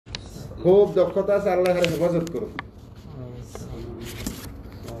খুব দক্ষতা আছে, আল্লাহ হেফাজত করুন।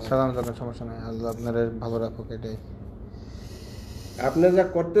 সালাম জানার সমস্যা নাই, আল্লাহ আপনার ভালো রাখুক। এটাই আপনি যা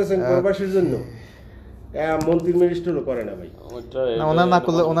করতেছেন প্রবাসীর জন্য, মন্ত্রী মিনিস্টারও করে না ভাই। না, ওনার না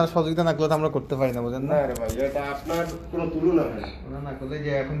করলে, ওনার সহযোগিতা না করলে তো আমরা করতে পারি না, বুঝেন না? না রে ভাই, এটা আপনার কোনো তুলনা হয় না। ওনার না করলে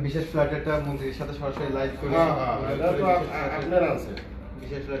যে এখন বিশেষ ফ্ল্যাট একটা মন্ত্রীর সাথে সরাসরি লাইভ করে এটা তো আপনার আছে,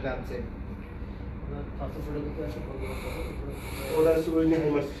 বিশেষ ফ্ল্যাট আনছে। ওরা সুবই নিয়ে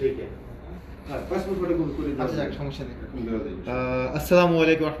আমার থেকে পাসপোর্ট ফটো করে দাও। আচ্ছা, সমস্যা নেই। আসসালামু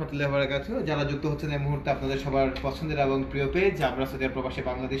আলাইকুম রাহমাতুল্লাহি ওয়া বারাকাতুহু। যারা যুক্ত হচ্ছেন এই মুহূর্তে, আপনাদের সবার পছন্দের এবং প্রিয় পেজ আমরা সৌদি আরব প্রবাসী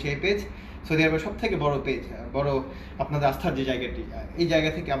বাংলাদেশে, এই পেজ সৌদি আরবের সব থেকে বড় পেজ, বড় আপনাদের আস্থার যে জায়গাটি, এই জায়গা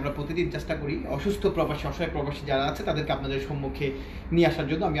থেকে আমরা প্রতিদিন চেষ্টা করি অসুস্থ প্রবাসী, অসহায় প্রবাসী যারা আছে তাদেরকে আপনাদের সম্মুখে নিয়ে আসার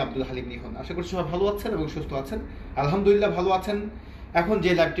জন্য। আমি আব্দুল হালিম নিহন। আশা করি সবাই ভালো আছেন এবং সুস্থ আছেন। আলহামদুলিল্লাহ ভালো আছেন। এখন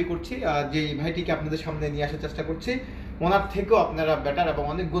যে লাইভটি করছি, যে ভাইটিকে আপনাদের সামনে নিয়ে আসার চেষ্টা করছি, ওনার থেকেও আপনারা বেটার এবং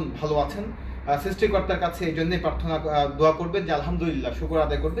অনেক গুণ ভালো আছেন। সৃষ্টিকর্তার কাছে এই জন্যই প্রার্থনা, দোয়া করবেন যে আলহামদুলিল্লাহ, শুকর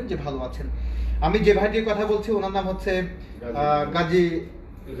আদায় করবেন যে ভালো আছেন। আমি যে ভাইটির কথা বলছি ওনার নাম হচ্ছে গাজী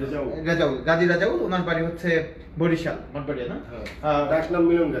রাজাউল। গাজী রাজাউল, ওনার বাড়ি হচ্ছে বরিশাল মঠবাড়িয়া, না? ডাক নাম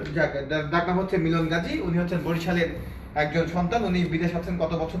মিলন গাজী। ডাক নাম হচ্ছে মিলন গাজী। উনি হচ্ছেন বরিশালের একজন সন্তান। উনি বিদেশ আছেন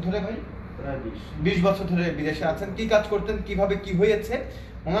কত বছর ধরে ভাই? 20 বছর ধরে বিদেশে আছেন। কি কাজ করতেন, কিভাবে কি হয়েছে,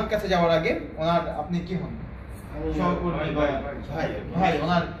 ওনার কাছে যাওয়ার আগে, ওনার আপনি কি হন? ভাই,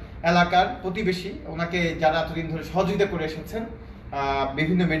 ওনার এলাকার প্রতিবেশী, ওনাকে যারা এতদিন ধরে সহযোগিতা করে এসেছেন,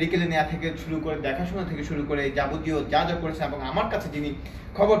 বিভিন্ন মেডিকেলে নেওয়া থেকে শুরু করে, দেখাশোনা থেকে শুরু করে যাবতীয় যা যা করেছেন, এবং আমার কাছে যিনি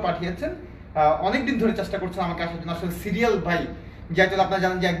খবর পাঠিয়েছেন, অনেকদিন ধরে চেষ্টা করছেন আমাকে আসার জন্য। আসলে সিরিয়াল ভাই যাইতে আপনারা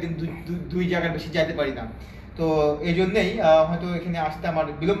জানেন যে একদিন দুই জায়গার বেশি যাইতে পারি না, তো এই জন্যেই হয়তো এখানে আসতে আমার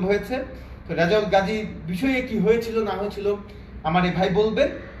বিলম্ব হয়েছে। তো রাজাউল গাজী বিষয়ে কি হয়েছিল না হয়েছিল আমার এই ভাই বলবেন,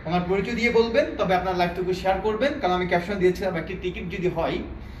 ওনার পরিচয় দিয়ে বলবেন, তবে আপনার লাইভটুকু শেয়ার করবেন, কারণ আমি ক্যাপশন দিয়েছিলাম একটি টিকিট যদি হয়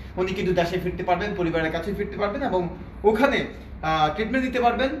উনি কিন্তু দেশে ফিরতে পারবেন, পরিবারের কাছে ফিরতে পারবেন এবং ওখানে ট্রিটমেন্ট দিতে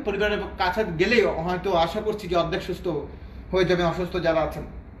পারবেন। পরিবারের কাছে গেলেই হয়তো আশা করছি যে অর্ধেক সুস্থ হয়ে যাবেন অসুস্থ যারা আছেন।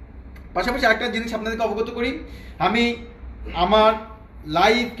 পাশাপাশি আরেকটা জিনিস আপনাদেরকে অবগত করি, আমি আমার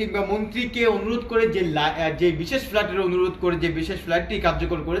লাইভ কিংবা মন্ত্রীকে অনুরোধ করে যে বিশেষ ফ্ল্যাটের অনুরোধ করে যে বিশেষ ফ্ল্যাটটি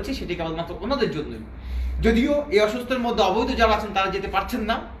কার্যকর করেছি, সেটি কেবলমাত্র ওনাদের জন্যই। যদিও এই অসুস্থের মধ্যে অবৈধ যারা আছেন তারা যেতে পারছেন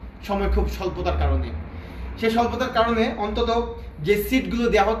না, সময় খুব স্বল্পতার কারণে। সেই স্বল্পতার কারণে অন্তত যে সিটগুলো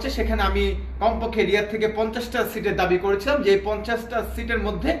দেওয়া হচ্ছে, সেখানে আমি কমপক্ষে রিয়াদ থেকে 50টা সিটের দাবি করেছিলাম, যে 50টা সিটের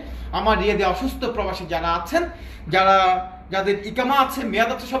মধ্যে আমার রিয়াদে অসুস্থ প্রবাসী যারা আছেন, যাদের ইকামা আছে, মেয়াদ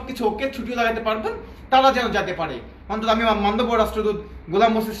আছে, সবকিছু ওকে, ছুটি লাগাতে পারবেন, তারা যেন যেতে পারে। অন্তত আমি মাননীয় রাষ্ট্রদূত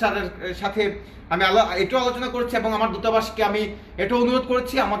গোলাম মসিদ স্যারের সাথে আমি এটাও আলোচনা করেছি এবং আমার দূতাবাসকে আমি এটাও অনুরোধ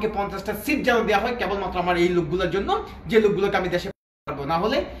করেছি, আমাকে 50টা সিট যেন দেওয়া হয় কেবলমাত্র আমার এই লোকগুলোর জন্য, যে লোকগুলোকে আমি দেশে পারবো না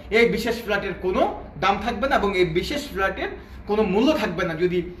হলে এই বিশেষ ফ্ল্যাটের কোনো দাম থাকবে না এবং এই বিশেষ ফ্ল্যাটের কোনো মূল্য থাকবে না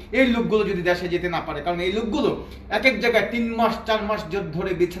যদি এই লোকগুলো যদি দেশে যেতে না পারে। কারণ এই লোকগুলো এক এক জায়গায় 3 মাস 4 মাস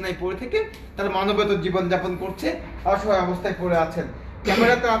ধরে বিছানায় পড়ে থেকে তারা মানবতার জীবনযাপন করছে, অসহায় অবস্থায় পড়ে আছেন।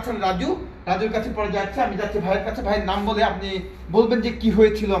 ক্যামেরাতে আছেন রাজুর কাছে পরে যাচ্ছে, আমি যাচ্ছি ভাইয়ের কাছে। ভাইয়ের নাম বলে আপনি বলবেন যে কি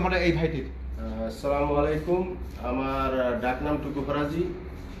হয়েছিল আমার এই ভাইটির। আসসালামু আলাইকুম, আমার ডাক নাম টুকু ফরাজি,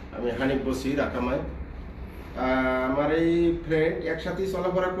 আমি হানিফ বসির আকামায়। আমার এই ফ্রেন্ড একসাথেই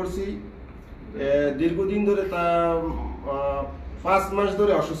চলাফেরা করছি দীর্ঘদিন ধরে, তা 5 মাস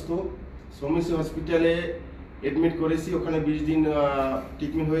ধরে অসুস্থ। সমিসি হসপিটালে এডমিট করেছি, ওখানে 20 দিন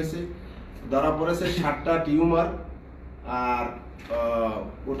ট্রিটমেন্ট হয়েছে। ধরা পড়েছে 7টা টিউমার, আর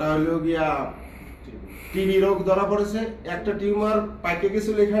ওটা হলো গিয়া টিবি রোগ ধরা পড়েছে। একটা টিউমার পাইকে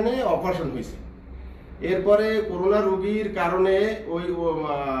গেছিল, এখানে অপারেশন হয়েছে। এরপরে করোনা রোগীর কারণে ওই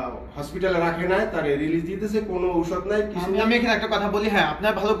হসপিটালে রাখে নাই, তার রিলিজ দিতেছে, কোনো ঔষধ নাই কিছু। আমি এখানে একটা কথা বলি, হ্যাঁ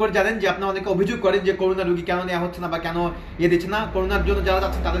আপনারা ভালো করে জানেন যে আপনারা অনেকে অভিযোগ করেন যে করোনা রোগী কেন নেওয়া হচ্ছে না বা কেন দিচ্ছে না। করোনার জন্য যারা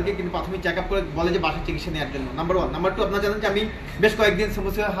যাচ্ছে তাদেরকে কিন্তু প্রাথমিক চেক আপ করে বলে যে বাসায় চিকিৎসা নেওয়ার জন্য, নাম্বার 1। নাম্বার 2, আপনারা জানেন যে আমি বেশ কয়েকদিন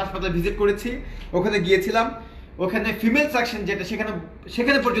সমস্যা হাসপাতালে ভিজিট করেছি, ওখানে গিয়েছিলাম, ওখানে ফিমেল সেকশন যেটা,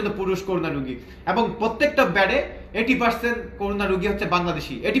 সেখানে পর্যন্ত পুরুষ করোনা রোগী, এবং প্রত্যেকটা বেডে 80% করোনা রোগী হচ্ছে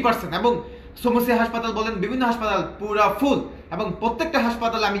বাংলাদেশি, 80%। এবং সমস্যা হাসপাতাল বলেন, বিভিন্ন হাসপাতাল পুরা ফুল, এবং প্রত্যেকটা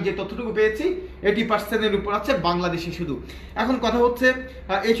হাসপাতালে আমি যে তথ্যটুকু পেয়েছি 80%-এর উপর আছে বাংলাদেশি শুধু। এখন কথা হচ্ছে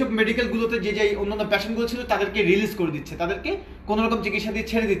এইসব মেডিকেলগুলোতে যে অন্যান্য পেশেন্টগুলো ছিল তাদেরকে রিলিজ করে দিচ্ছে, তাদেরকে কোনো রকম চিকিৎসা দিয়ে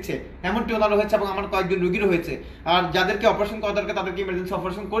ছেড়ে দিচ্ছে, এমনটি ওনারও হয়েছে এবং আমার কয়েকজন রোগীরও হয়েছে। আর যাদেরকে অপারেশন করা দরকার তাদেরকে ইমার্জেন্সি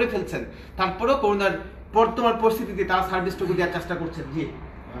অপারেশন করে ফেলছেন, তারপরেও করোনার বর্তমান পরিস্থিতিতে তারা সার্ভিসটুকু দেওয়ার চেষ্টা করছেন। জি,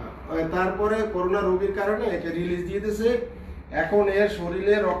 তারপরে করোনা রোগীর কারণে একে রিলিজ দিয়ে দিয়েছে। এখন এর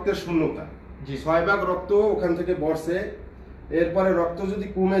শরীরে রক্তের শূন্যতা, 6 ভাগ রক্ত ওখান থেকে বসে। এরপরে রক্ত যদি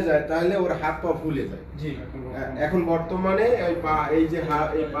কমে যায় তাহলে ওর হাত পা ফুলে যায়। এখন বর্তমানে এই যে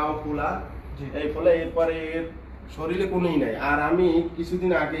এই পা ফুলা, এই ফলে এরপরে এর শরীরে কোনোই নাই। আর আমি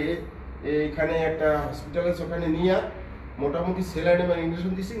কিছুদিন আগে এইখানে একটা হসপিটাল আছে, ওখানে নিয়ে মোটামুটি স্যালাইন এবং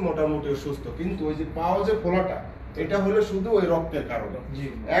ইনজেকশন দিছি, মোটামুটি সুস্থ। কিন্তু ওই যে পাওয়া যে ফোলাটা, এটা হলো শুধু ওই রক্তের কারণে।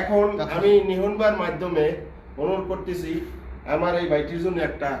 এখন আমি নিহনবার মাধ্যমে অনুরোধ করতেছি আমার এই ভাইটির জন্য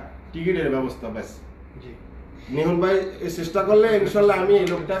একটা টিকিটের ব্যবস্থা। ব্যাস নিহন ভাই চেষ্টা করলে ইনশাল্লাহ আমি এই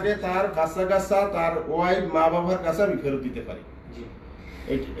লোকটাকে তার বাচ্চা কাচ্চা, তার ওয়াইফ, মা বাবার কাছে আমি ফেরত দিতে পারি।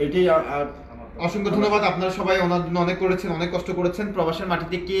 এটাই অসংখ্য ধন্যবাদ। আপনারা সবাই ওনার জন্য অনেক করেছেন, অনেক কষ্ট করেছেন। প্রবাসের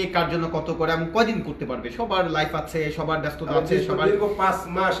মাটিতে কে কার জন্য কত করে এবং কয়দিন করতে পারবে, সবার লাইফ আছে, সবার ব্যস্ততা আছে,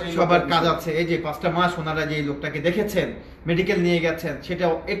 সবার কাজ আছে। এই যে 5টা মাস ওনারা যে লোকটাকে দেখেছেন, মেডিকেল নিয়ে গেছেন, সেটা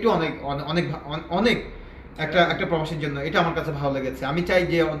একটু অনেক অনেক অনেক একটা প্রবাসীর জন্য এটা আমার কাছে ভালো লেগেছে। আমি চাই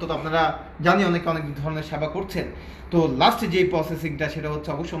যে অন্তত আপনারা জানি অনেক ধরনের সেবা করছেন, তো লাস্ট যে প্রসেসিংটা সেটা হচ্ছে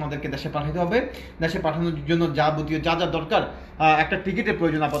অবশ্যই আমাদেরকে দেশে পাঠাতে হবে। দেশে পাঠানোর জন্য যাবতীয় যা যা দরকার, একটা টিকিটের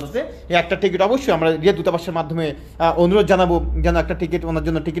প্রয়োজন আপাতত। এই একটা টিকিট অবশ্যই আমরা রিয়াদ দূতাবাসের মাধ্যমে অনুরোধ জানাবো যেন একটা টিকিট, ওনার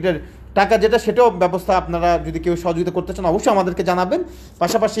জন্য টিকিটের টাকা যেটা সেটাও ব্যবস্থা আপনারা যদি কেউ সহযোগিতা করতে চান অবশ্যই আমাদেরকে জানাবেন।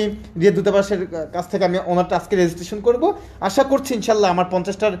 পাশাপাশি রিয়াদ দূতাবাসের কাছ থেকে আমি ওনারটা আজকে রেজিস্ট্রেশন করব। আশা করছি ইনশাল্লাহ আমার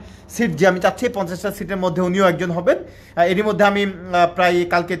 50টার সিট যে আমি চাচ্ছি 50টা সিটের মধ্যে উনিও একজন হবেন। এরই মধ্যে আমি প্রায়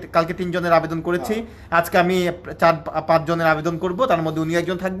কালকে 3 জনের আবেদন করেছি, আজকে আমি 4-5 জনের আবেদন করব, তার মধ্যে উনি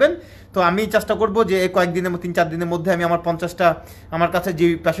একজন থাকবেন। তো আমি চেষ্টা করব যে কয়েকদিনের 3-4 দিনের মধ্যে আমি আমার 50টা আমার কাছে যে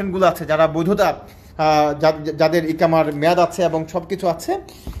পেশেন্টগুলো আছে যারা বৈধতা, যাদের ইকামার মেয়াদ আছে এবং সব কিছু আছে,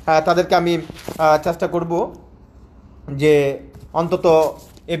 তাদেরকে আমি চেষ্টা করব যে অন্তত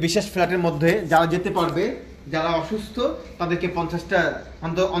এই বিশেষ ফ্ল্যাটের মধ্যে যারা যেতে পারবে, যারা অসুস্থ তাদেরকে 50টা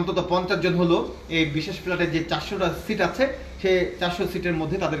অন্তত 50 জন হলো এই বিশেষ ফ্ল্যাটের যে 400টা সিট আছে সেই 400 সিটের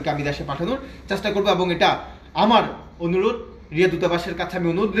মধ্যে তাদেরকে আমি দেশে পাঠানোর চেষ্টা করব। এবং এটা আমার অনুরোধ, রিয়াদ দূতাবাসের কাছে আমি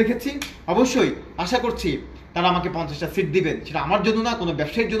অনুরোধ রেখেছি। অবশ্যই আশা করছি তারা আমাকে 50টা সিট দিবেন। সেটা আমার জন্য না, কোনো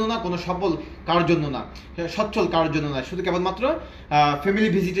ব্যবসায়ীর জন্য না, কোনো সফল কারোর জন্য না, সচ্ছল কারোর জন্য না, শুধু কেবলমাত্র ফ্যামিলি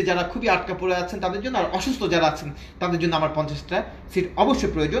ভিজিটে যারা খুবই আটকা পড়ে আছেন তাদের জন্য, আর অসুস্থ যারা আছেন তাদের জন্য আমার 50টা সিট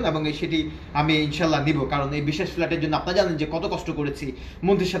অবশ্যই প্রয়োজন। এবং সেটি আমি ইনশাল্লাহ নিব, কারণ এই বিশেষ ফ্ল্যাটের জন্য আপনারা জানেন যে কত কষ্ট করেছি,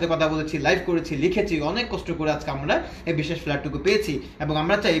 মন্ত্রীর সাথে কথা বলেছি, লাইভ করেছি, লিখেছি, অনেক কষ্ট করে আজকে আমরা এই বিশেষ ফ্ল্যাটটুকু পেয়েছি। এবং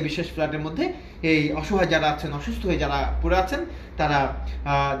আমরা চাই এই বিশেষ ফ্ল্যাটের মধ্যে এই অসহায় যারা আছেন, অসুস্থ হয়ে যারা পড়ে আছেন, তারা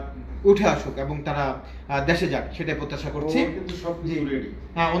উঠে আসুক এবং তারা দেশে যাক, সেটাই প্রত্যাশা করছি।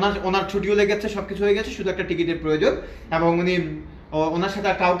 ওনার ছুটিও লেগেছে, সবকিছু হয়ে গেছে, শুধু একটা টিকিটের প্রয়োজন। এবং উনি ওনার সাথে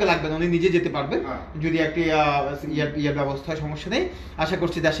আর কাউকে লাগবে না, উনি নিজে যেতে পারবে যদি একটি ইয়ার ব্যবস্থা হয়, সমস্যা নেই। আশা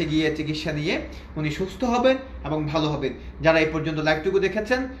করছি দেশে গিয়ে চিকিৎসা নিয়ে উনি সুস্থ হবেন এবং ভালো হবেন। যারা এই পর্যন্ত লাইভটুকু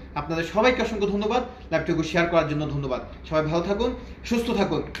দেখেছেন আপনাদের সবাইকে অসংখ্য ধন্যবাদ, লাইভটুকু শেয়ার করার জন্য ধন্যবাদ। সবাই ভালো থাকুন, সুস্থ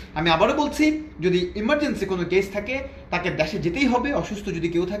থাকুন। আমি আবারও বলছি, যদি ইমার্জেন্সি কোনো কেস থাকে তাকে দেশে যেতেই হবে। অসুস্থ যদি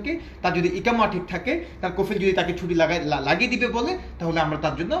কেউ থাকে, তার যদি ইকামা ঠিক থাকে, তার কফিল যদি তাকে ছুটি লাগিয়ে দিবে বলে, তাহলে আমরা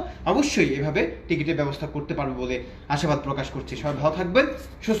তার জন্য অবশ্যই এভাবে টিকিটের ব্যবস্থা করতে পারবো বলে আশাবাদ প্রকাশ করছি। সবাই ভালো থাকবেন,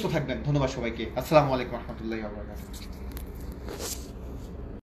 সুস্থ থাকবেন। ধন্যবাদ সবাইকে। আসসালামু আলাইকুম রহমতুল্লাহি ওয়া বারাকাতুহু।